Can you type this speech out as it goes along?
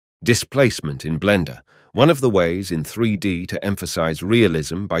Displacement in Blender, one of the ways in 3D to emphasize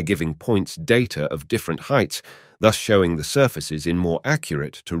realism by giving points data of different heights, thus showing the surfaces in more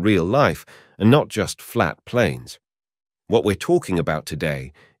accurate to real life and not just flat planes. What we're talking about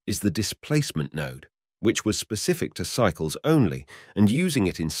today is the displacement node, which was specific to cycles only, and using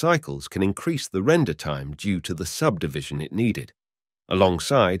it in cycles can increase the render time due to the subdivision it needed,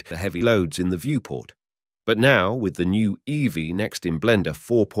 alongside the heavy loads in the viewport. But now, with the new EEVEE next in Blender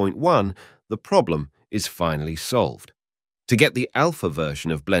 4.1, the problem is finally solved. To get the alpha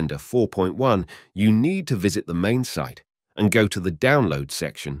version of Blender 4.1, you need to visit the main site and go to the download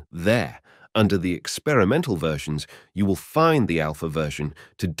section there. Under the experimental versions, you will find the alpha version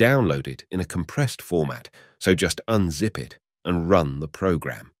to download it in a compressed format, so just unzip it and run the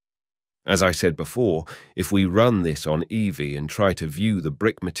program. As I said before, if we run this on EEVEE and try to view the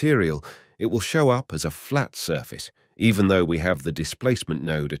brick material, it will show up as a flat surface, even though we have the displacement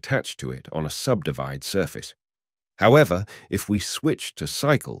node attached to it on a subdivide surface. However, if we switch to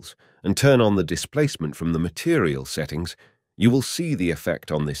cycles and turn on the displacement from the material settings, you will see the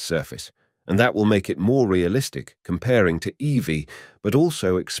effect on this surface, and that will make it more realistic comparing to EEVEE, but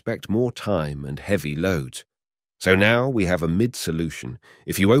also expect more time and heavy loads. So now we have a mid-solution.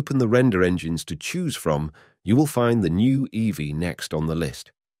 If you open the render engines to choose from, you will find the new EEVEE next on the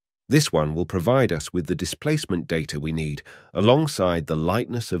list. This one will provide us with the displacement data we need, alongside the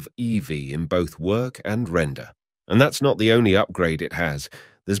lightness of EEVEE in both work and render. And that's not the only upgrade it has.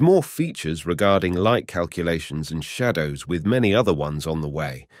 There's more features regarding light calculations and shadows, with many other ones on the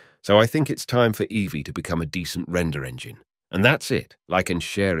way. So I think it's time for EEVEE to become a decent render engine. And that's it. Like and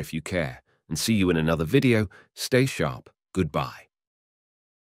share if you care. And see you in another video. Stay sharp. Goodbye.